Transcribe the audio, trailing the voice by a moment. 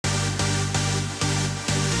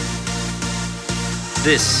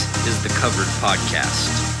This is the Covered Podcast.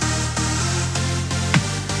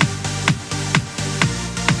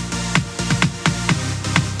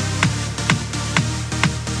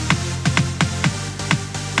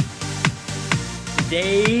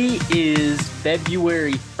 Today is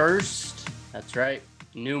February 1st. That's right.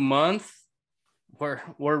 New month. We're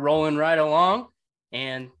rolling right along.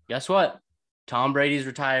 And guess what? Tom Brady's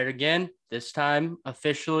retired again. This time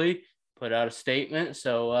officially put out a statement.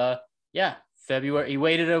 So February. He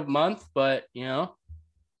waited a month, but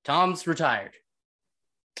Tom's retired.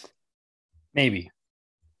 Maybe.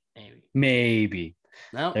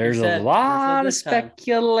 No, there's a lot of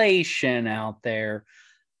speculation out there.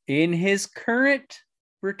 In his current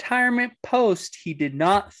retirement post, he did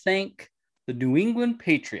not thank the New England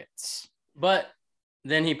Patriots. But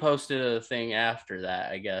then he posted a thing after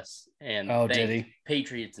that, I guess. And did he?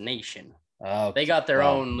 Patriots Nation. Oh, they got their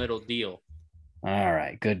own little deal. All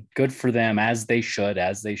right, good for them, as they should.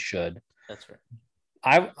 That's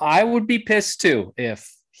right. I would be pissed too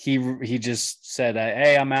if he just said,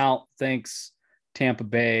 "Hey, I'm out. Thanks, Tampa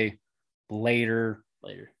Bay. Later."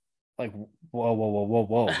 Like,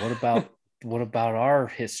 whoa. What about our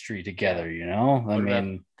history together? Yeah. I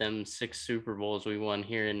mean, them 6 Super Bowls we won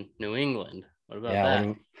here in New England. What about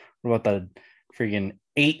that? What about the freaking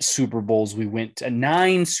 8 Super Bowls we went to,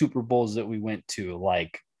 9 Super Bowls that we went to?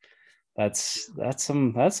 Like, that's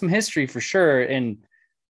some history for sure. And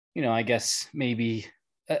I guess maybe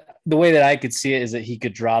the way that I could see it is that he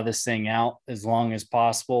could draw this thing out as long as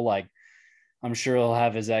possible. Like, I'm sure he'll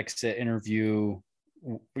have his exit interview,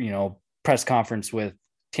 press conference with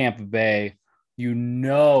Tampa Bay.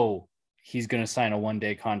 He's going to sign a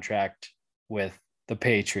 1-day contract with the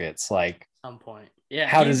Patriots. Like, at some point. Yeah.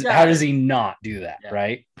 How does he not do that? Yeah.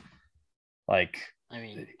 Right. Like, I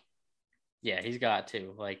mean, yeah, he's got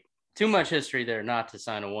to. Like, too much history there not to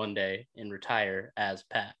sign a 1-day and retire as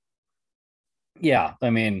Pat. Yeah.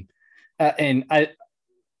 I mean,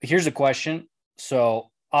 here's a question.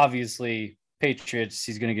 So obviously Patriots,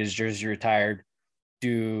 he's going to get his jersey retired.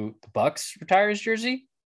 Do the Bucks retire his jersey?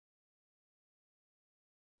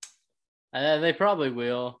 They probably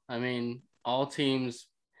will. I mean, all teams.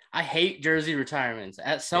 I hate jersey retirements.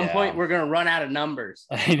 At some point, we're gonna run out of numbers.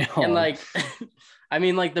 I know.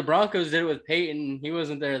 And the Broncos did it with Peyton. He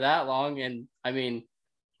wasn't there that long, and I mean,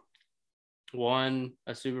 won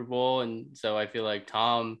a Super Bowl, and so I feel like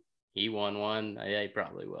Tom, he won one. He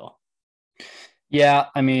probably will. Yeah,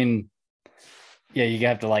 I mean, you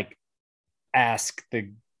have to ask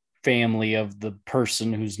the family of the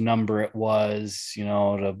person whose number it was,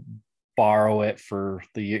 to borrow it for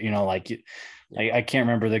the, I can't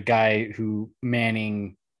remember the guy who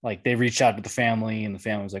Manning, they reached out to the family and the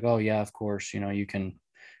family was like, oh yeah, of course, you can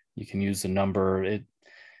use the number.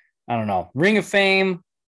 I don't know, Ring of Fame,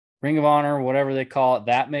 Ring of Honor, whatever they call it.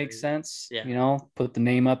 That makes sense. Yeah. Put the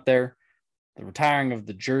name up there. The retiring of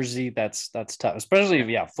the jersey, that's tough, especially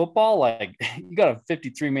if football, you got a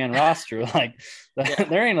 53-man roster,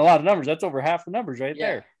 there ain't a lot of numbers. That's over half the numbers right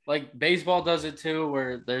there. Like baseball does it too,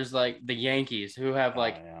 where there's the Yankees who have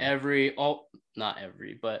not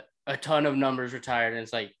every, but a ton of numbers retired, and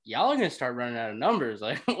it's like, y'all are gonna start running out of numbers.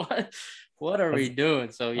 Like, what are we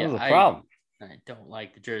doing? So that's a problem. I don't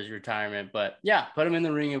like the jersey retirement, but put them in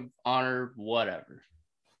the Ring of Honor, whatever.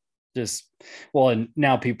 And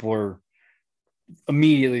now people are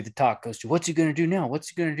immediately, the talk goes to, what's he going to do now?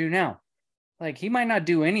 Like, he might not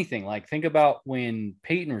do anything. Like, think about when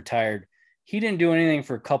Peyton retired. He didn't do anything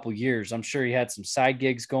for a couple years. I'm sure he had some side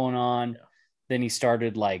gigs going on. Yeah. Then he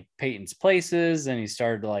started Peyton's Places, and he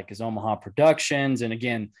started his Omaha Productions. And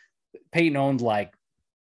again, Peyton owned I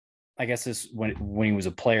guess this when he was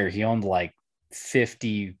a player, he owned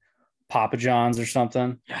 50 Papa John's or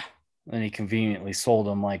something. Yeah. And he conveniently sold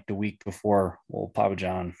them the week before. Well, Papa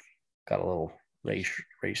John got a little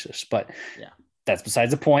racist, but that's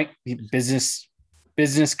besides the point. Business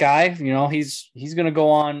guy, he's gonna go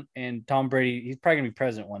on, and Tom Brady, he's probably gonna be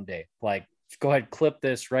president one day. Go ahead, clip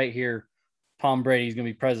this right here. Tom Brady's gonna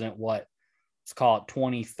be president. Let's call it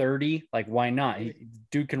 2030. Why not?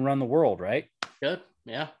 Dude can run the world, right? Good.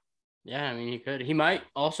 Yeah. I mean, he could. He might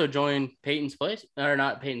also join Peyton's Place, or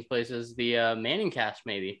not Peyton's Places, the Manning cast.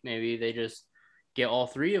 Maybe they just get all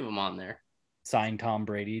 3 of them on there. Sign Tom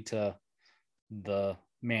Brady to the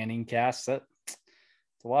Manning cast. That's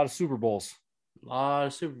a lot of Super Bowls.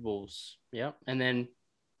 Yep. And then,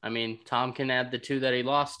 I mean, Tom can add the 2 that he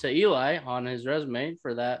lost to Eli on his resume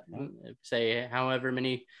for that. Say however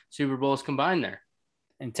many Super Bowls combined there.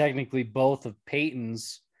 And technically, both of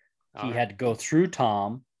Peyton's, he had to go through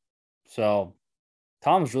Tom. So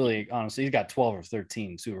Tom's really, honestly, he's got 12 or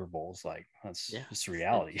 13 Super Bowls. That's just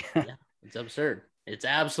reality. It's absurd. It's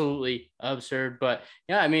absolutely absurd. But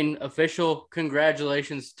yeah, I mean, official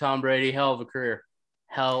congratulations to Tom Brady. Hell of a career.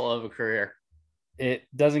 Hell of a career. It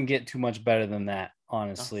doesn't get too much better than that,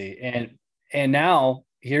 honestly. Oh. And now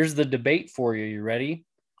here's the debate for you. You ready?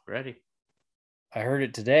 Ready. I heard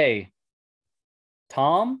it today.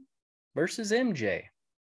 Tom versus MJ.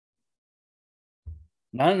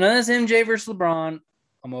 None of this MJ versus LeBron.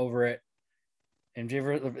 I'm over it. MJ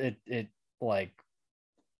versus it like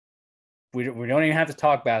we don't even have to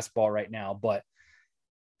talk basketball right now, but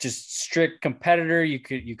just strict competitor. You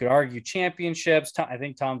could argue championships. I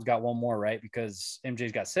think Tom's got one more, right? Because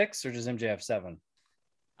MJ's got 6, or does MJ have 7?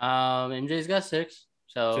 MJ's got 6.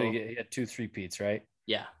 So you get 2 3-peats, right?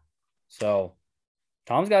 Yeah. So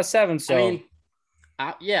Tom's got 7. So I mean,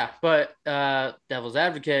 yeah, but devil's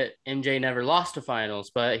advocate, MJ never lost to finals,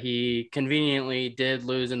 but he conveniently did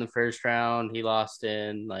lose in the first round. He lost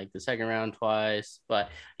in like the second round twice, but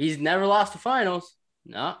he's never lost to finals.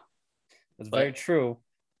 No, that's very true.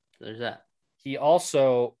 There's that. He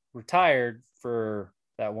also retired for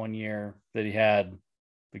that 1 year that he had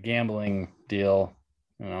the gambling deal.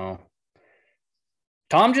 You know,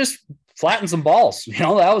 Tom just flattened some balls. You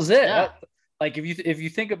know, that was it. Yeah. Like if you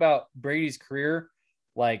think about Brady's career,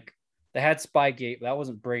 like they had Spygate, that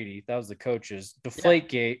wasn't Brady, that was the coaches.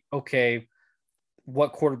 Deflategate, okay.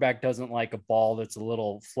 What quarterback doesn't like a ball that's a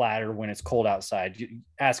little flatter when it's cold outside? You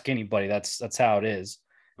ask anybody, that's how it is.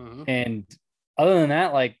 Mm-hmm. And other than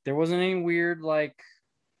that, like there wasn't any weird like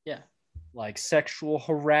sexual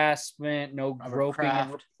harassment, no groping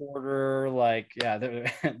a reporter. Like, yeah,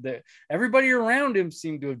 everybody around him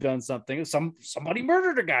seemed to have done something. Somebody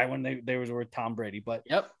murdered a guy when they was with Tom Brady, but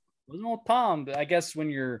it wasn't with Tom. I guess when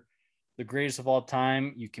you're the greatest of all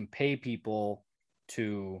time, you can pay people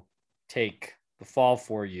to take the fall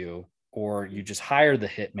for you, or you just hire the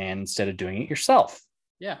hitman instead of doing it yourself.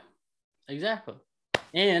 Yeah, exactly.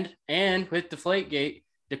 And with Deflategate,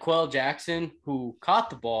 DeQuell Jackson, who caught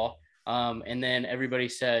the ball, and then everybody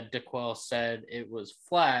said DeQuell said it was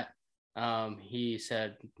flat. He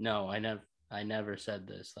said, no, I never said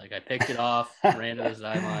this. Like I picked it off, ran to the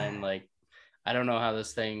sideline. Like I don't know how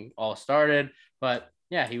this thing all started, but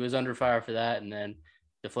yeah, he was under fire for that. And then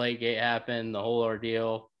Deflategate happened, the whole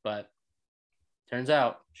ordeal, but turns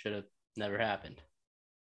out should have never happened.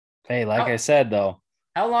 Hey, like I said, though,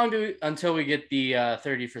 how long until we get the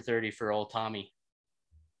 30 for 30 for old Tommy?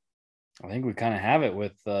 I think we kind of have it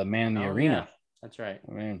with Man in the Arena. Yeah. That's right.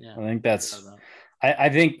 I mean, I think that's. I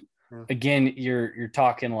think again, you're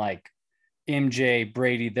talking like MJ,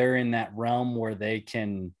 Brady. They're in that realm where they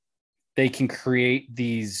can create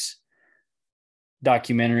these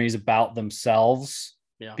documentaries about themselves.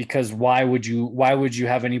 Yeah. Because why would you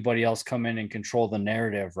have anybody else come in and control the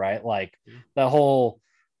narrative, right? Like the whole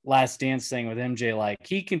Last Dance thing with MJ, like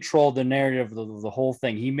he controlled the narrative of the whole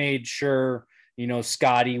thing. He made sure,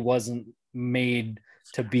 Scotty wasn't made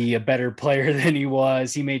to be a better player than he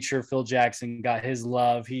was. He made sure Phil Jackson got his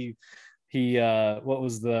love. He what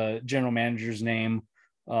was the general manager's name?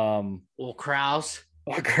 Krause.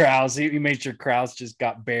 Krause. He made sure Krause just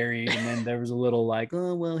got buried, and then there was a little like,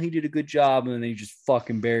 oh well, he did a good job, and then he just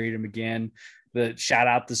fucking buried him again. The shout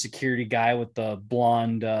out the security guy with the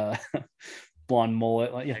blonde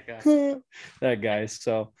mullet, like, yeah, that guy.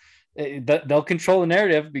 So they'll control the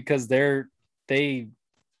narrative because they're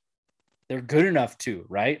good enough to,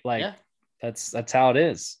 right? Like that's how it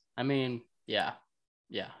is. I mean, yeah,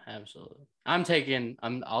 absolutely. I'll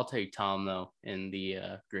take Tom though in the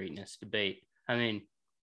greatness debate. I mean,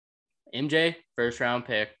 MJ first round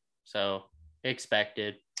pick, so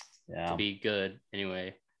expected to be good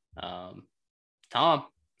anyway. Tom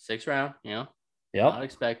 6th round, not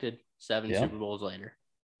expected. 7 Super Bowls later.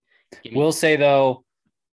 We'll say though,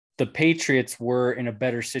 the Patriots were in a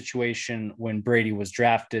better situation when Brady was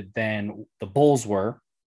drafted than the Bulls were,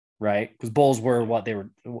 right? Because Bulls were what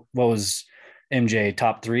was MJ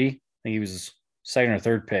top 3? I think he was 2nd or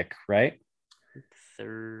 3rd pick, right?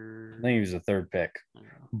 3rd. I think he was the 3rd pick.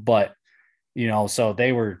 But so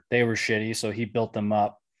they were shitty, so he built them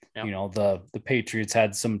up. Yep. The Patriots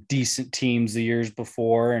had some decent teams the years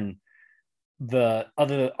before, and the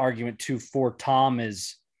other argument too for Tom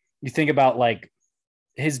is you think about like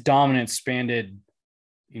his dominance spanned,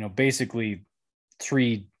 basically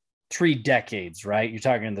three decades, right? You're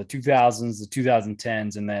talking the 2000s, the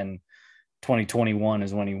 2010s, and then 2021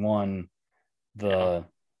 is when he won the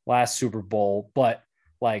last Super Bowl. But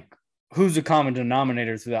like, who's the common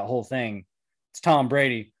denominator through that whole thing? It's Tom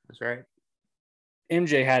Brady. That's right.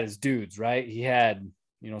 MJ had his dudes, right? He had,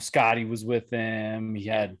 Scotty was with him. He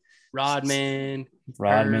had Rodman,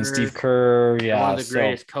 Steve Kerr. Yeah. One of the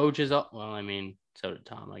greatest coaches. Well, I mean, So did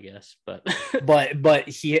Tom, I guess. But but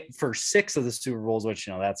he hit for 6 of the Super Bowls, which,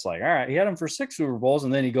 that's like, all right, he had him for 6 Super Bowls,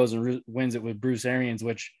 and then he goes and wins it with Bruce Arians,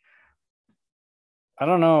 which I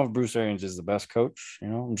don't know if Bruce Arians is the best coach.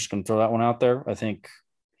 I'm just going to throw that one out there. I think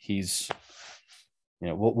he's,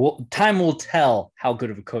 time will tell how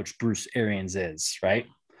good of a coach Bruce Arians is, right?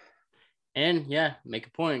 And yeah, make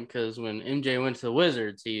a point, because when MJ went to the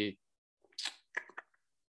Wizards, he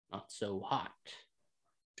not so hot.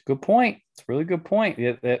 Good point. It's a really good point.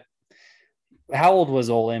 How old was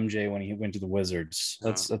old MJ when he went to the Wizards?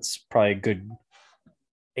 That's probably a good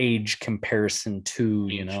age comparison too,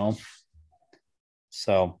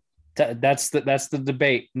 So that's the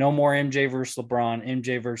debate. No more MJ versus LeBron.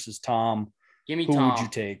 MJ versus Tom. Give me Who Tom. would you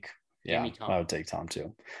take? Give me Tom. I would take Tom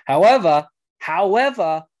too. However,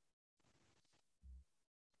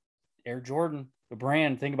 Air Jordan, the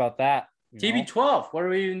brand. Think about that. TB12. What are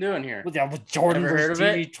we even doing here? With Jordan versus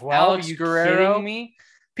TB12. Alex Are you Guerrero? kidding me?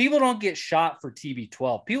 People don't get shot for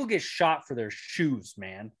TB12. People get shot for their shoes,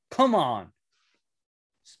 man. Come on.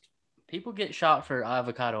 People get shot for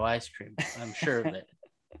avocado ice cream. I'm sure of it.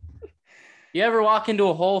 You ever walk into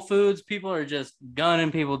a Whole Foods, people are just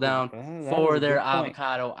gunning people down for their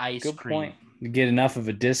avocado ice cream. Good point. You get enough of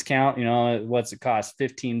a discount. What's it cost?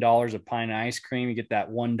 $15 a pint of ice cream. You get that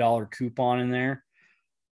 $1 coupon in there.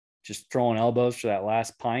 Just throwing elbows for that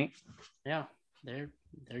last pint. Yeah, they're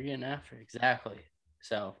getting after it. Exactly.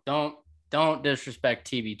 So don't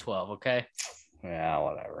disrespect TB12, okay? Yeah,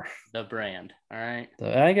 whatever. The brand, all right?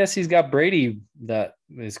 I guess he's got Brady, that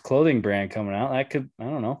his clothing brand coming out. That could, I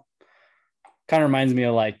don't know. Kind of reminds me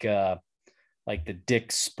of like the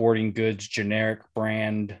Dick's Sporting Goods generic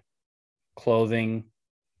brand clothing.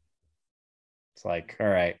 It's like, all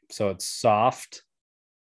right, so it's soft.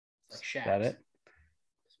 Like Shaq's. Is that it?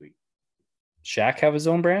 Sweet. Shaq have his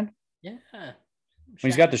own brand? Yeah.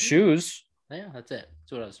 He's got the shoes. Yeah, that's it.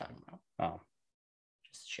 That's what I was talking about. Oh.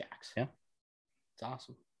 Just Shaq's. Yeah. It's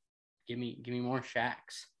awesome. Give me more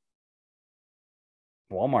Shaq's.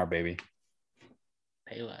 Walmart, baby.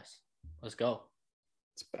 Pay less. Let's go.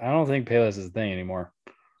 I don't think Payless is a thing anymore.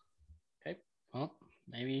 Okay. Well,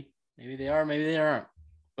 maybe they are, maybe they aren't.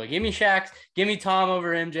 But give me Shaq's. Give me Tom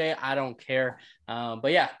over MJ. I don't care.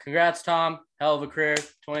 But yeah, congrats, Tom. Hell of a career.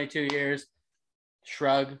 22 years.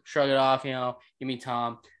 Shrug it off, Give me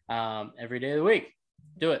Tom every day of the week.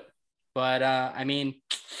 Do it. But,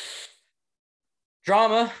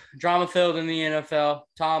 drama filled in the NFL.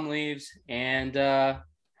 Tom leaves, and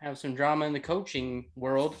have some drama in the coaching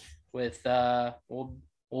world with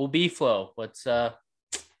old B-Flow. What's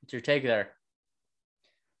your take there?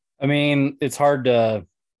 It's hard to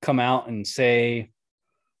come out and say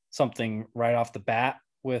something right off the bat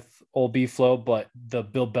with old B-Flow, but the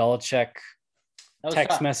Bill Belichick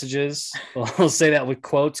text messages, we'll say that with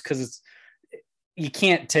quotes, because you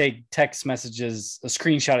can't take text messages, a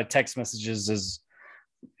screenshot of text messages as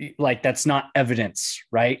like, that's not evidence,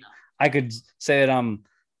 right? I could say that I'm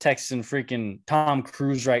texting freaking Tom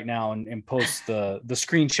Cruise right now and post the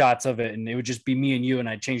screenshots of it, and it would just be me and you, and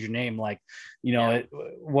I'd change your name, like,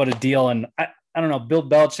 what a deal. And I don't know, Bill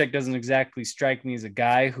Belichick doesn't exactly strike me as a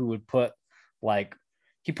guy who would put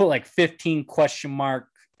 15 question mark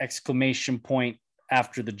exclamation point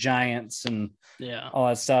after the Giants and all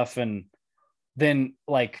that stuff. And then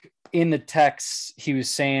in the text, he was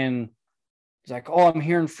saying, he's like, oh, I'm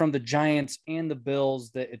hearing from the Giants and the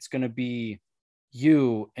Bills that it's going to be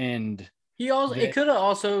you. And it could have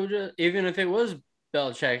also, even if it was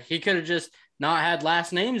Belichick, he could have just not had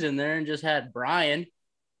last names in there and just had Brian.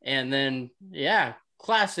 And then,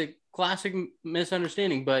 classic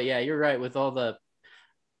misunderstanding. But yeah, you're right with all the,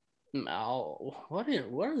 what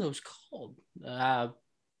are those called?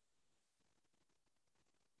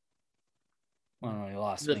 You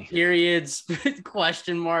lost the me. Periods,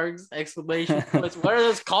 question marks, exclamation points. What are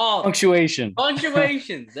those called? Punctuations.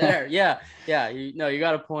 There. Yeah. You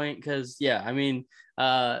got a point, because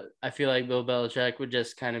I feel like Bill Belichick would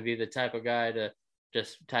just kind of be the type of guy to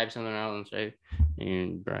just type something out and say,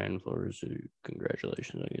 and Brian Flores,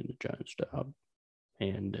 congratulations on getting the Giants job.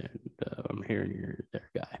 And I'm hearing you're their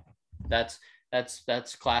guy. That's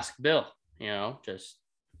classic Bill, just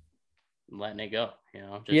letting it go,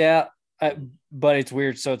 but it's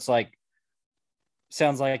weird. So it's like,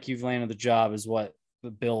 sounds like you've landed the job is what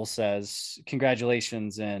the Bill says.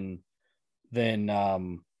 Congratulations. And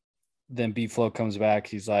then B-Flow comes back.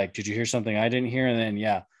 He's like, did you hear something I didn't hear? And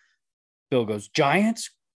then, Bill goes, Giants?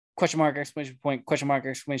 Question mark, exclamation point, question mark,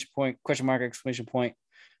 exclamation point, question mark, exclamation point.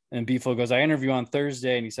 And B-Flow goes, I interview on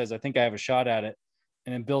Thursday. And he says, I think I have a shot at it.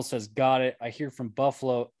 And then Bill says, got it. I hear from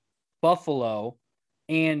Buffalo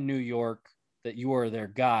and New York that you are their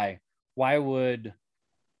guy. why would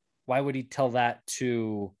he tell that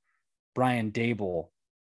to Brian Dable,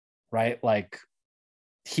 right? Like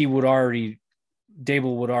Dable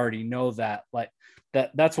would already know that. Like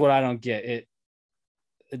that's what I don't get. It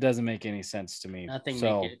doesn't make any sense to me.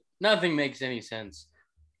 Nothing makes any sense.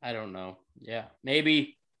 I don't know. Yeah.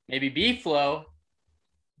 Maybe B-Flow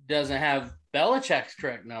doesn't have Belichick's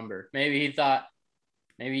correct number. Maybe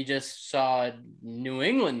he just saw a New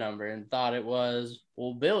England number and thought it was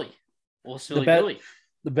Billy. Billy.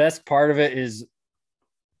 The best part of it is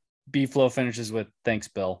B-Flow finishes with thanks,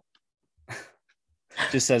 Bill.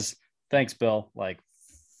 Just says thanks, Bill. Like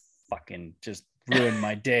fucking just ruined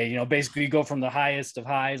my day. You know, basically you go from the highest of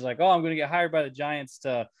highs, like, oh, I'm going to get hired by the Giants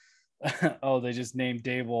to, oh, they just named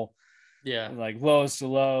Dable. Yeah. Like lows to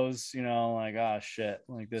lows, you know, like, oh shit.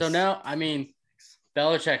 Like this. So now, I mean,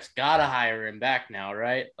 Belichick's got to hire him back now,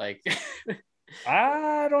 right? Like,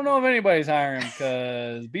 I don't know if anybody's hiring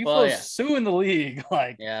because B-Flow's suing the league.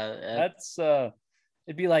 Like, that's, it'd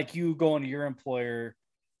be like you going to your employer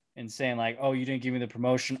and saying like, oh, you didn't give me the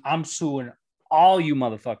promotion. I'm suing all you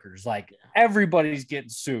motherfuckers. Like everybody's getting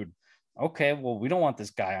sued. Okay, well, we don't want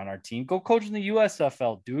this guy on our team. Go coach in the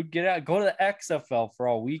USFL, dude. Get out. Go to the XFL for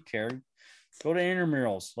all we care. Go to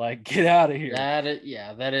intramurals. Like, get out of here. That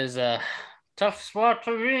is a tough spot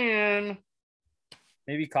to be in.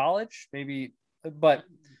 Maybe college, but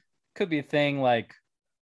could be a thing like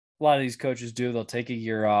a lot of these coaches do. They'll take a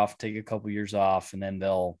year off, take a couple years off, and then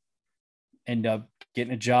they'll end up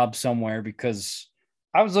getting a job somewhere because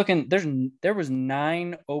I was looking, there was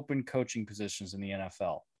 9 open coaching positions in the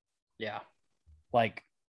NFL. Yeah. Like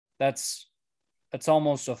that's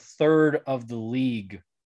almost a third of the league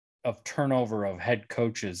of turnover of head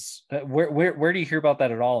coaches. Where do you hear about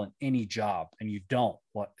that at all in any job? And you don't.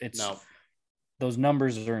 Those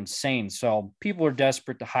numbers are insane. So people are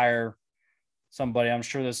desperate to hire somebody. I'm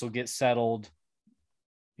sure this will get settled.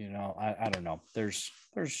 You know, I don't know. There's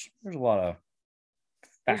a lot of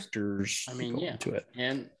factors. To it.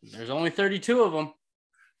 And there's only 32 of them.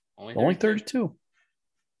 Only 32.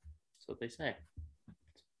 That's what they say.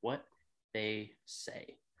 It's what they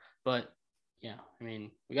say. But yeah, I mean,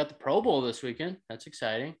 we got the Pro Bowl this weekend. That's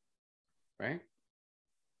exciting, right?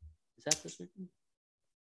 Is that this weekend?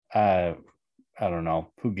 I don't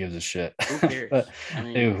know. Who gives a shit? Who cares? But, I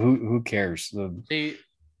mean, who cares? See,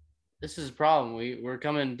 this is a problem. We're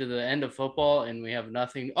coming to the end of football and we have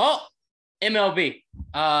nothing. Oh, MLB.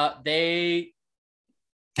 They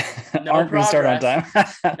aren't going to start on time.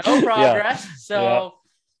 No progress. So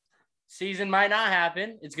season might not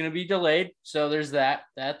happen. It's going to be delayed. So there's that.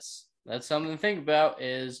 That's something to think about.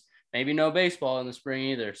 Is maybe no baseball in the spring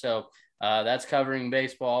either. So that's covering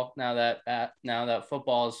baseball now that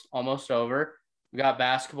football is almost over. We got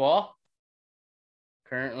basketball.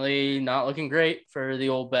 Currently not looking great for the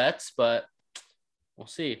old bets, but we'll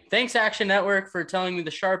see. Thanks, Action Network, for telling me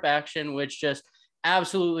the sharp action, which just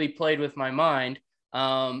absolutely played with my mind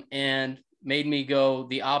and made me go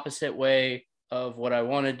the opposite way of what I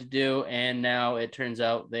wanted to do. And now it turns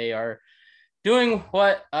out they are doing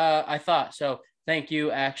what I thought. So thank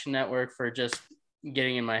you, Action Network, for just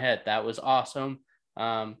getting in my head. That was awesome.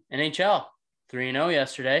 NHL 3-0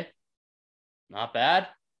 yesterday. Not bad.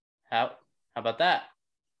 How about that?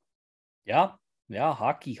 Yeah.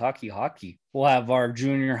 Hockey. We'll have our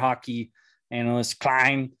junior hockey analyst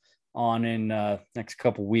Klein on in next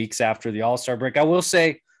couple weeks after the All-Star break. I will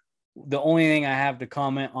say the only thing I have to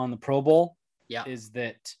comment on the Pro Bowl is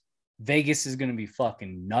that Vegas is going to be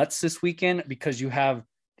fucking nuts this weekend because you have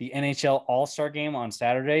the NHL All-Star game on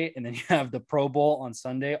Saturday and then you have the Pro Bowl on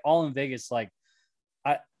Sunday, all in Vegas. Like,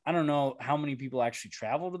 I don't know how many people actually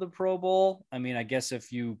travel to the Pro Bowl. I mean, I guess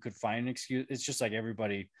if you could find an excuse, it's just like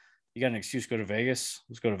everybody, you got an excuse, go to Vegas.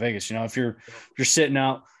 Let's go to Vegas. You know, if you're sitting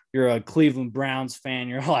out, you're a Cleveland Browns fan,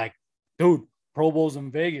 you're like, dude, Pro Bowl's in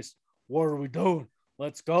Vegas. What are we doing?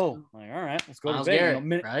 Let's go. Like, all right, let's go Miles to Vegas.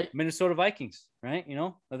 Garrett, right? Minnesota Vikings, right? You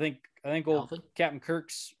know, I think old Alvin. Captain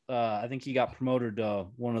Kirk's, I think he got promoted to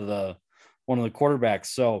one of the quarterbacks.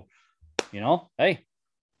 So, you know, hey,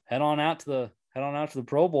 head on out to the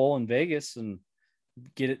Pro Bowl in Vegas and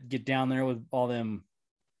get down there with all them.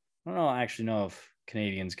 I don't know. I actually know if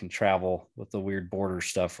Canadians can travel with the weird border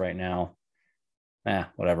stuff right now.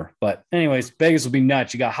 Whatever. But anyways, Vegas will be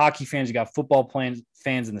nuts. You got hockey fans, you got football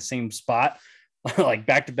fans in the same spot, like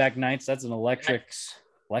back-to-back nights. That's an electric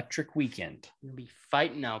weekend. You'll be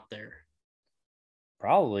fighting out there.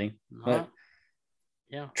 Probably. But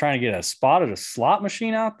yeah, trying to get a spot at a slot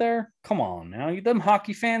machine out there. Come on now. Them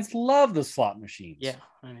hockey fans love the slot machines. Yeah.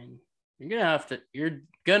 I mean, you're gonna have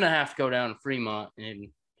to go down to Fremont and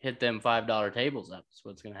hit them $5 tables. That's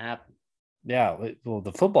what's gonna happen. Yeah, well,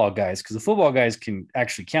 the football guys, because the football guys can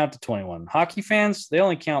actually count to 21. Hockey fans, they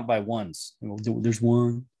only count by ones. There's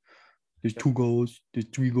one, there's 2 goals, there's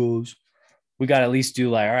 3 goals. We got to at least do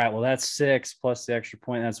like, all right, well, that's 6 plus the extra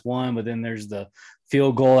point, that's 1. But then there's the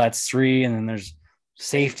field goal, that's 3. And then there's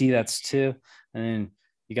safety, that's 2. And then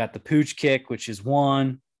you got the pooch kick, which is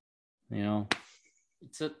 1. You know,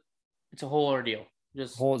 it's a whole ordeal.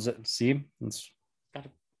 Just whole is it? See, it's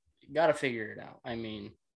gotta figure it out. I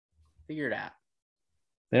mean, figure it out.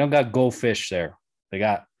 They don't got goldfish there. They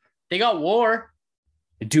got war.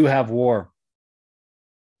 They do have war.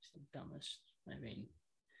 It's the dumbest. I mean,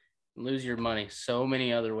 lose your money so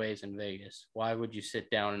many other ways in Vegas. Why would you sit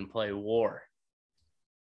down and play war?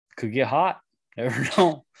 Could get hot. Never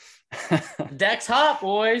know. Deck's hot,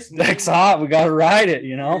 boys. Deck's hot. We gotta ride it.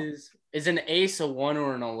 You know. Is an ace a 1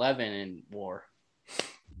 or an 11 in war?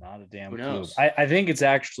 Not a damn Who clue. knows? I think it's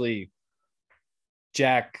actually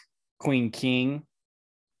Jack, Queen, King,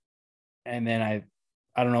 and then I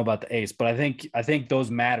don't know about the ace, but I think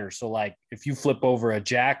those matter. So like if you flip over a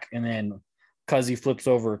Jack and then Cuzzy flips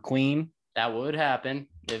over a Queen, that would happen.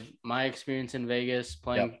 If my experience in Vegas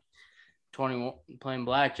playing 21 playing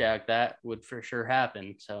blackjack, that would for sure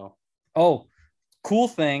happen. So cool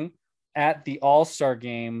thing at the All-Star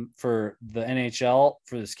game for the NHL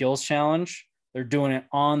for the skills challenge, they're doing it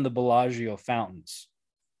on the Bellagio fountains.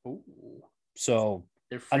 Ooh. So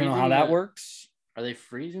I don't know how that works. Are they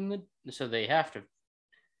freezing so they have to?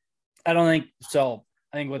 I don't think so.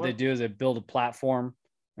 I think what they do is they build a platform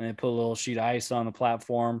and they put a little sheet of ice on the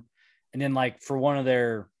platform. And then like for one of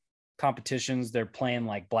their competitions, they're playing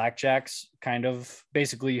like blackjacks kind of.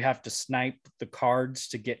 Basically, you have to snipe the cards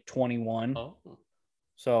to get 21. Oh.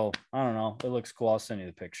 So I don't know. It looks cool. I'll send you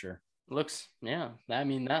the picture. Yeah. I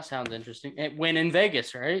mean, that sounds interesting. It went in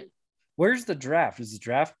Vegas, right? Where's the draft? Is the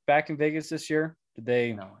draft back in Vegas this year? Did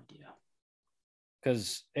they? No idea.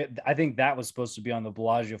 Because I think that was supposed to be on the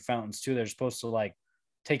Bellagio fountains too. They're supposed to like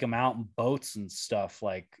take them out in boats and stuff.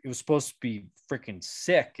 Like it was supposed to be freaking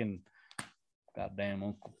sick. And goddamn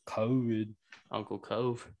Uncle COVID. Uncle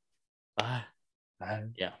Cove. Bye.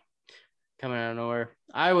 Yeah. Coming out of nowhere.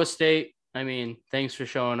 Iowa State. I mean, thanks for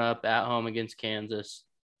showing up at home against Kansas.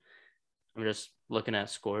 I'm just looking at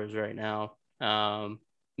scores right now.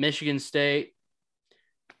 Michigan State,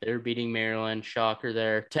 they're beating Maryland. Shocker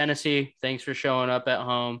there. Tennessee, thanks for showing up at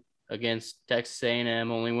home against Texas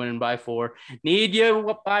A&M, only winning by 4. Need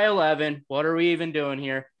you by 11. What are we even doing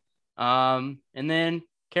here? And then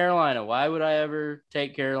Carolina. Why would I ever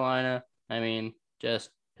take Carolina? I mean, just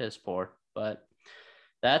piss poor. But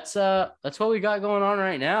that's what we got going on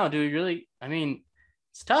right now. Do we really? I mean,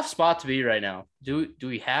 it's a tough spot to be right now. Do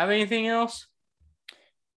we have anything else?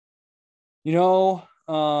 Well,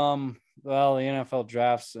 the NFL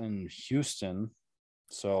drafts in Houston.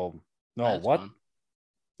 So no, that's what? Fun.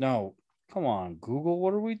 No, come on, Google.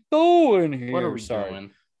 What are we doing here? What are we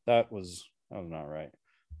doing? That was not right.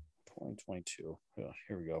 2022. Yeah,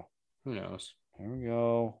 here we go. Who knows? Here we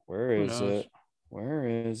go. Where is it? Where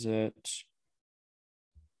is it?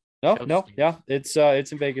 No. Yeah, it's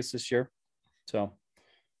in Vegas this year. So,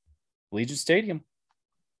 Allegiant Stadium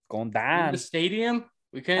going down. The stadium?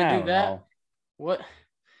 We couldn't do that. Know. What?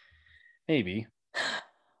 Maybe.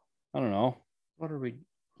 I don't know. What are we?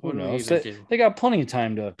 Who knows? They got plenty of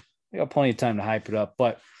time to. Hype it up.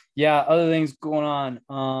 But yeah, other things going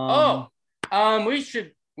on.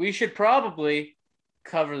 We should probably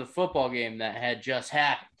cover the football game that had just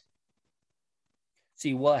happened.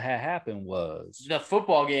 See, what had happened was the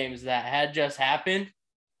football games that had just happened.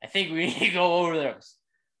 I think we need to go over those.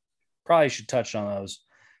 Probably should touch on those.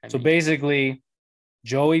 Basically,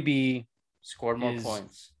 Joey B scored more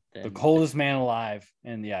points. The coldest man alive.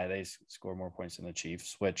 And yeah, they scored more points than the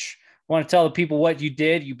Chiefs, which I want to tell the people what you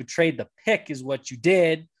did. You betrayed the pick is what you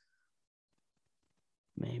did.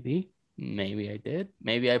 Maybe I did.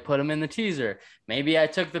 Maybe I put him in the teaser. Maybe I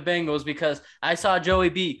took the Bengals because I saw Joey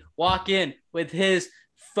B walk in with his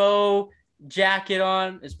faux jacket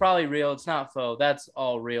on. It's probably real. It's not faux. That's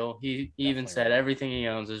all real. He even said everything he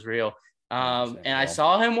owns is real. And I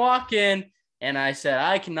saw him walk in and I said,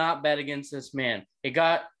 I cannot bet against this man. It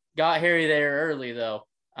got hairy there early though.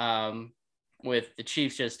 With the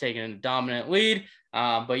Chiefs just taking a dominant lead.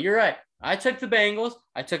 But you're right. I took the Bengals.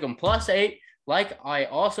 I took them +8. Like I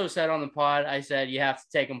also said on the pod, I said you have to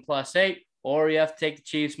take them +8 or you have to take the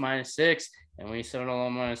Chiefs -6. And we settled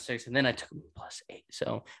on -6. And then I took them +8.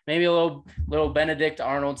 So maybe a little Benedict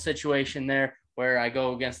Arnold situation there where I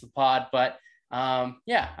go against the pod. But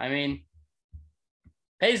yeah, I mean,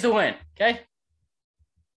 pays to win. Okay.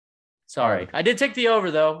 Sorry. I did take the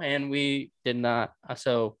over though, and we did not.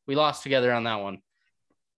 So we lost together on that one.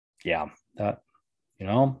 Yeah. that,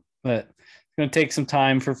 but it's going to take some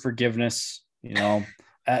time for forgiveness. I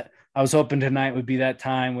was hoping tonight would be that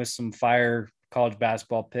time with some fire college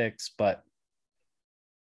basketball picks, but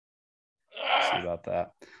see about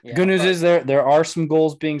that. The good news is there are some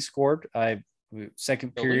goals being scored.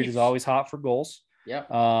 Second period is always hot for goals. Yep.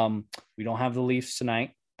 We don't have the Leafs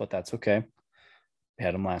tonight, but that's okay. We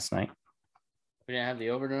had them last night. We didn't have the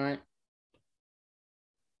over tonight?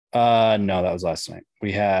 No, that was last night.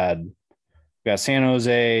 We got San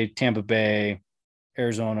Jose, Tampa Bay,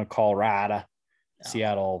 Arizona, Colorado,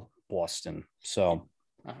 Seattle, Boston. So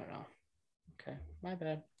I don't know. Okay, my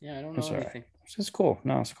bad. Yeah, I don't know anything. Right. It's cool.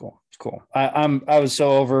 No, it's cool. It's cool. I was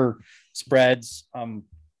so over spreads. I don't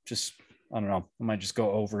know. I might just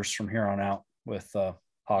go overs from here on out with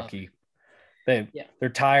hockey. They're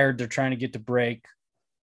tired. They're trying to get to break.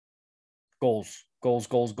 Goals, baby.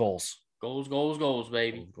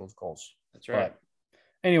 Goals. That's right. But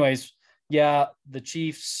anyways, yeah, the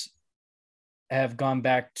Chiefs have gone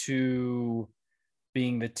back to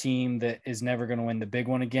being the team that is never going to win the big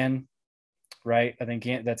one again, right? I think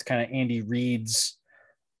that's kind of Andy Reid's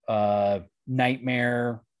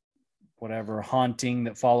nightmare, whatever, haunting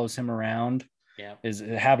that follows him around. Yeah. Is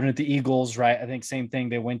it happened at the Eagles, right? I think same thing.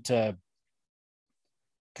 They went to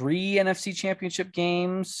 3 NFC championship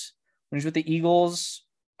games when he's with the Eagles.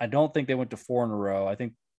 I don't think they went to 4 in a row. I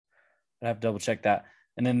think I'd have to double check that.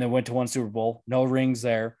 And then they went to 1 Super Bowl. No rings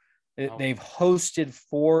there. They've hosted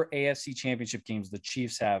 4 AFC championship games. The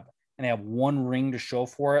Chiefs have, and they have 1 ring to show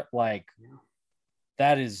for it. Like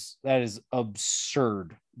that is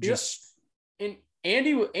absurd. Just and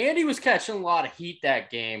Andy was catching a lot of heat that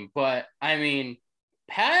game, but I mean,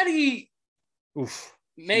 Patty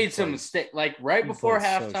made some mistake. Like right before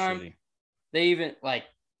halftime, so they even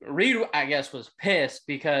Reed, I guess, was pissed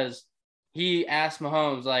because he asked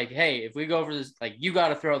Mahomes, like, hey, if we go for this, like, you got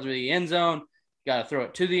to throw it through the end zone. You got to throw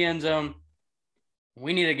it to the end zone.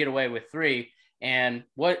 We need to get away with 3. And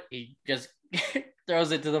what he just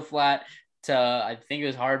throws it to the flat to, I think it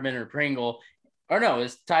was Hardman or Pringle. Or no, it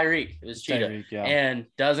was Tyreek. It was Cheetah. And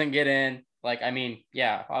doesn't get in. Like, I mean,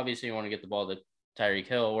 yeah, obviously you want to get the ball to Tyreek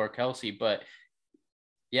Hill or Kelsey. But,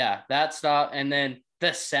 yeah, that stop. And then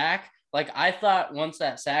the sack. Like, I thought once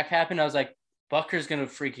that sack happened, I was like, Bucker's going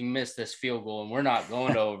to freaking miss this field goal, and we're not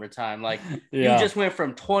going to overtime. Like, you just went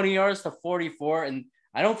from 20 yards to 44, and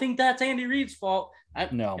I don't think that's Andy Reid's fault.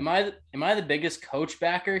 No. Am I the biggest coach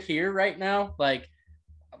backer here right now? Like,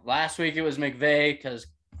 last week it was McVay because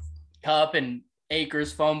Kupp and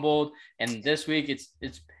Akers fumbled, and this week it's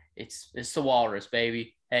the Walrus,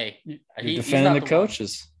 baby. Hey, you're defending the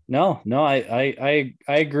coaches. No, I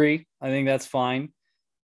agree. I think that's fine.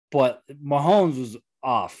 But Mahomes was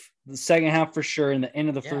off the second half for sure. In the end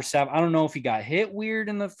of the first half, I don't know if he got hit weird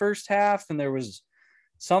in the first half and there was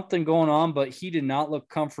something going on, but he did not look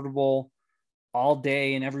comfortable all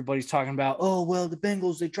day. And everybody's talking about, oh, well, the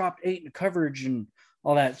Bengals, they dropped 8 in the coverage and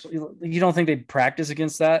all that. So you don't think they'd practice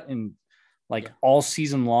against that and all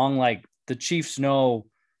season long? Like the Chiefs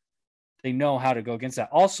they know how to go against that.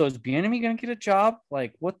 Also, is Bieniemy going to get a job?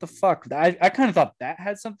 Like, what the fuck? I kind of thought that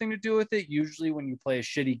had something to do with it. Usually when you play a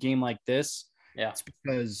shitty game like this, it's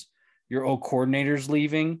because your old coordinator's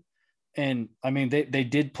leaving. And, I mean, they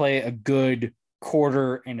did play a good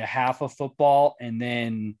quarter and a half of football, and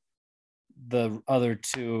then the other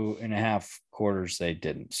 2.5 quarters they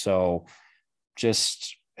didn't. So,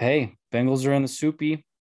 just, hey, Bengals are in the soupy.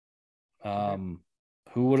 Who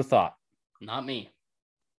would have thought? Not me.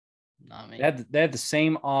 They had the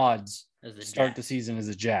same odds to start the season as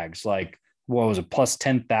the Jags. Like, what was it, plus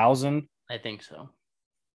 10,000? I think so.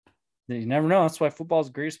 You never know. That's why football is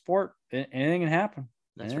a great sport. Anything can happen.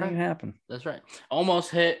 Anything can happen. That's right. Almost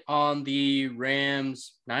hit on the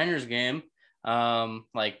Rams-Niners game,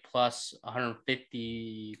 like plus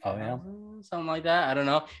 150, something like that. I don't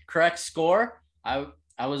know. Correct score. I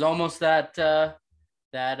was almost that kind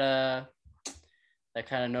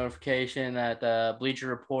of notification, that Bleacher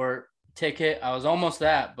Report ticket. I was almost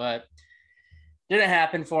that, but didn't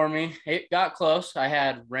happen for me. It got close. I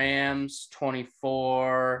had Rams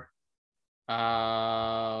 24,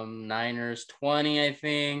 Niners 20, I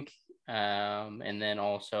think, and then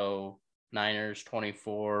also Niners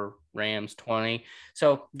 24, Rams 20.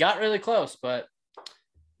 So got really close, but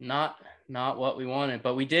not what we wanted.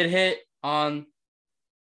 But we did hit on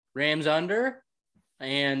Rams under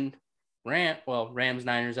and Rams,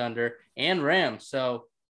 Niners under, and Rams. So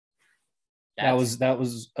that was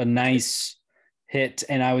a nice hit,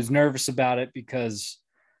 and I was nervous about it because,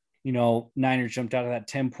 Niners jumped out of that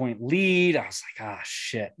 10-point lead. I was like,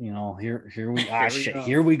 shit,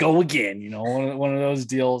 here we go again. One of those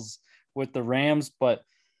deals with the Rams, but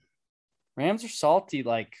Rams are salty.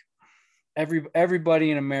 Like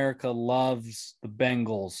everybody in America loves the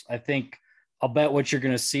Bengals. I think I'll bet what you're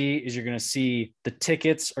going to see is the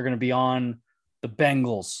tickets are going to be on the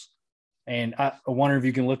Bengals. And I wonder if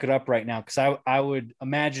you can look it up right now, because I would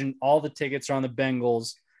imagine all the tickets are on the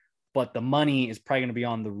Bengals, but the money is probably going to be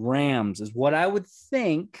on the Rams, is what I would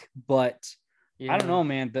think. But I don't know,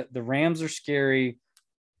 man. The Rams are scary.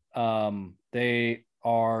 They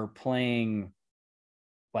are playing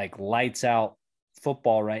like lights out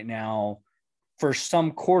football right now for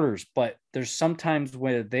some quarters, but there's sometimes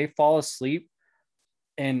where they fall asleep,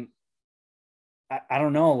 and I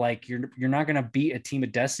don't know, like you're not going to beat a team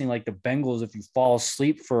of destiny like the Bengals if you fall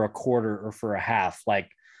asleep for a quarter or for a half.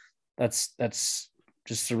 Like that's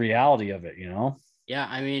just the reality of it, you know? Yeah,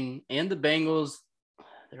 I mean, and the Bengals,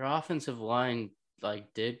 their offensive line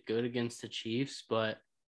like did good against the Chiefs, but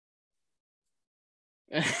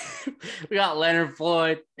we got Leonard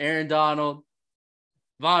Floyd, Aaron Donald,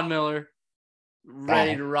 Von Miller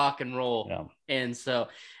ready to rock and roll. Yeah. And so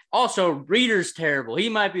also Reader's terrible. He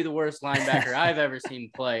might be the worst linebacker I've ever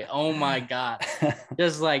seen play. Oh my God.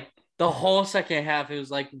 Just like the whole second half, it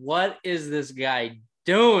was like, what is this guy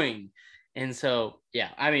doing? And so, yeah,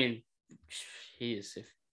 I mean, if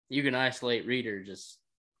you can isolate Reader, just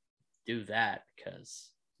do that, because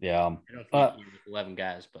yeah, I don't think you with 11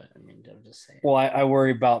 guys, but I mean, I'm just saying. Well, I worry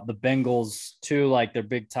about the Bengals too, like their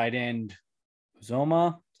big tight end,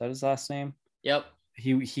 Zoma. Is that his last name? Yep.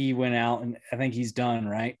 He went out, and I think he's done,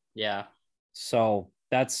 right? Yeah. So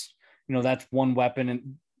that's one weapon,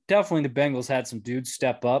 and definitely the Bengals had some dudes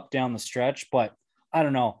step up down the stretch, but I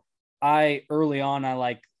don't know. Early on, I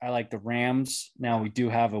like the Rams. Now we do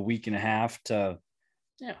have a week and a half to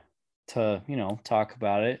talk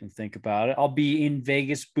about it and think about it. I'll be in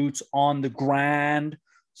Vegas, boots on the ground,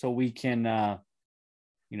 so we can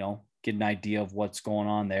get an idea of what's going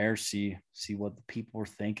on there, see what the people are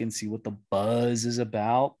thinking, see what the buzz is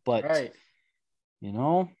about. But right.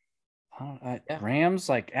 Rams,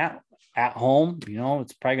 like at home,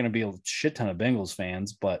 it's probably going to be a shit ton of Bengals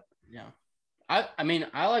fans, but yeah. I mean,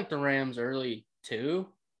 I like the Rams early too,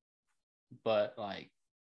 but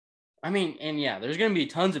there's going to be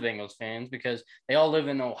tons of Bengals fans because they all live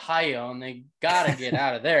in Ohio and they got to get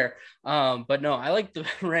out of there. But no, I like the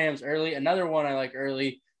Rams early. Another one I like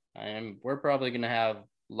early, and we're probably going to have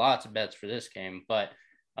lots of bets for this game, but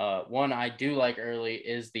one I do like early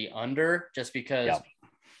is the under, just because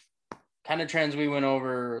kind of trends we went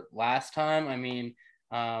over last time. I mean,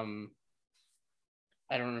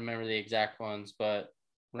 I don't remember the exact ones, but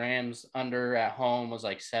Rams under at home was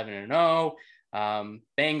like 7-0.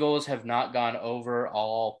 Bengals have not gone over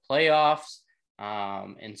all playoffs.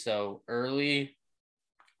 And so early,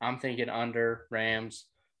 I'm thinking under Rams.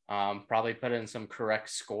 Probably put in some correct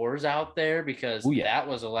scores out there, because that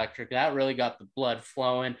was electric. That really got the blood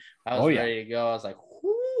flowing. I was ready to go. I was like,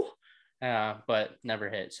 whoo, but never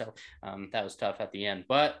hit. So that was tough at the end,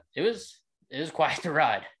 but it was quite the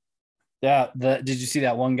ride. Yeah. Did you see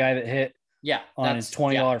that one guy that hit? Yeah. On his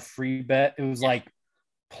 $20 free bet? It was like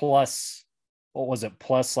plus, what was it?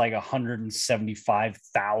 Plus like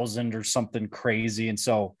 175,000 or something crazy. And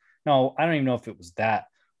so, no, I don't even know if it was that.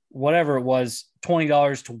 Whatever it was,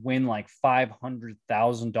 $20 to win like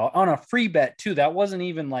 $500,000 on a free bet too. That wasn't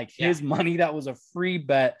even like his money. That was a free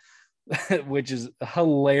bet, which is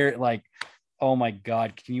hilarious. Like, oh my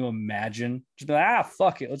God, can you imagine? Just be like,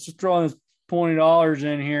 fuck it. Let's just throw this $20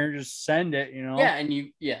 in here. Just send it, Yeah. And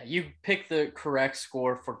you pick the correct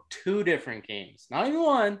score for two different games. Not even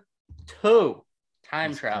one, two.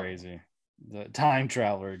 Time travel. Crazy. The time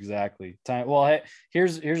traveler. Exactly. Well, hey,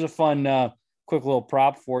 here's a fun, quick little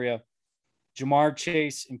prop for you. Jamar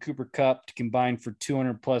Chase and Cooper Kupp to combine for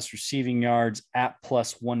 200 plus receiving yards at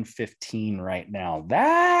plus 115 right now.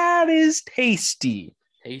 That is tasty.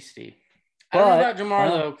 Tasty. I don't know about Jamar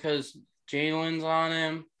though, because Jalen's on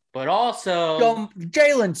him, but also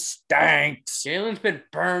Jalen stinks. Jalen's been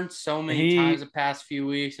burnt so many times the past few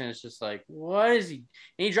weeks, and it's just like, what is he?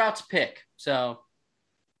 And he drops a pick. So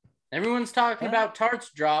everyone's talking about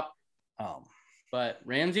Tart's drop. But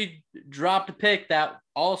Ramsey dropped a pick that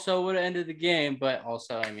also would have ended the game. But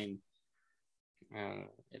also, I mean,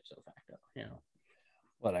 ipso facto,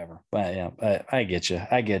 Whatever. But yeah, I get you.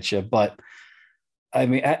 But I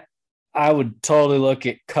mean, I would totally look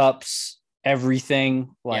at Kupp's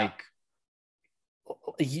everything. Like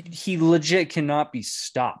he legit cannot be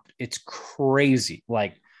stopped. It's crazy.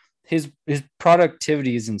 Like his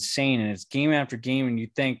productivity is insane, and it's game after game. And you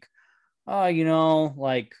think,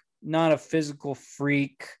 like, not a physical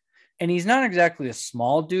freak, and he's not exactly a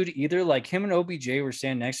small dude either. Like him and OBJ were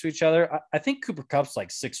standing next to each other. I think Cooper Kupp's like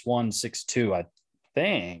 6'1", 6'2",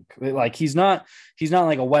 think. Like he's not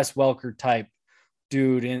like a Wes Welker type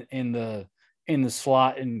dude in the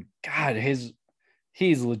slot. And God, he's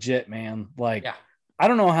legit, man. Like, Yeah. I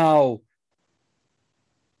don't know how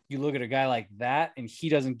you look at a guy like that and he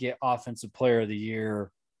doesn't get offensive player of the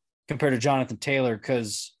year compared to Jonathan Taylor.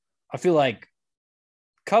 Cause I feel like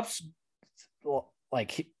Kupp's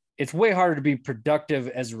like, it's way harder to be productive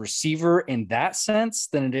as a receiver in that sense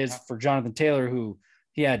than it is for Jonathan Taylor, who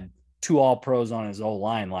he had 2 all-pros on his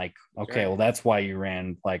O-line. Like, okay, well, that's why you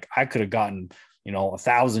ran. Like, I could have gotten,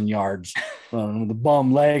 1,000 yards with the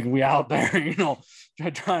bum leg and we out there,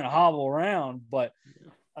 trying to hobble around. But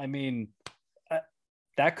I mean,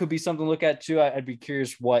 that could be something to look at too. I'd be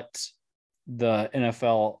curious what the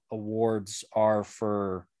NFL awards are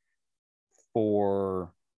for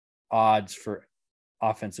odds for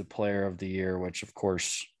offensive player of the year, which of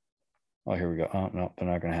course, here we go. Oh no, they're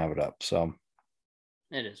not going to have it up. So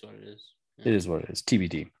it is what it is. Yeah. It is what it is.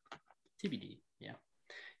 TBD.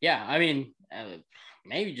 Yeah. I mean,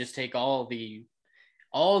 maybe just take all the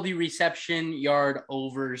reception yard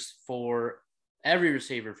overs for every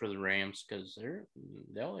receiver for the Rams, because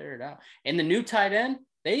they'll air it out. And the new tight end,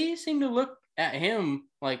 they seem to look at him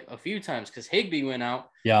like a few times because Higbee went out.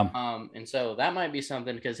 Yeah. And so that might be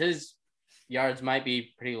something, because his yards might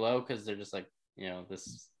be pretty low because they're just like,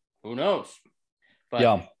 this, who knows?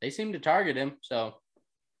 But they seem to target him. So,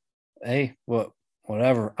 hey,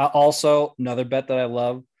 whatever. Also, another bet that I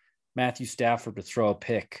love, Matthew Stafford to throw a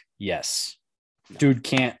pick. Yes. No. Dude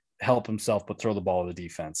can't help himself but throw the ball to the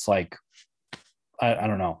defense. Like, I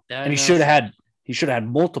don't know. And he should have had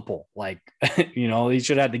multiple. Like, he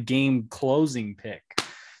should have had the game closing pick.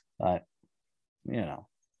 But,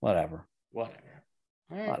 whatever.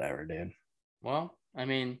 Whatever, dude. Well, I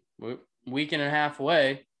mean, we're week and a half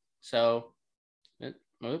away. So,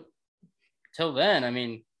 till then, I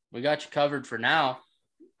mean, we got you covered for now.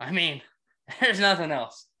 I mean, there's nothing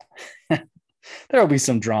else. There'll be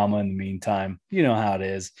some drama in the meantime. You know how it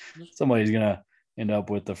is. Somebody's going to end up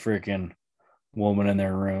with the freaking woman in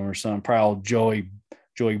their room or something. Probably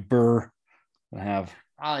Joey Burr. Gonna have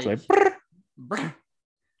probably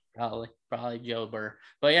Joe Burr.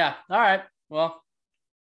 But yeah, all right. Well,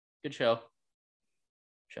 good show.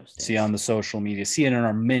 See you on the social media. See it in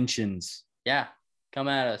our mentions. Yeah, come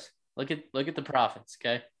at us. Look at the profits.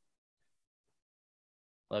 Okay.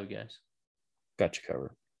 Love you guys. Got you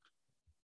covered.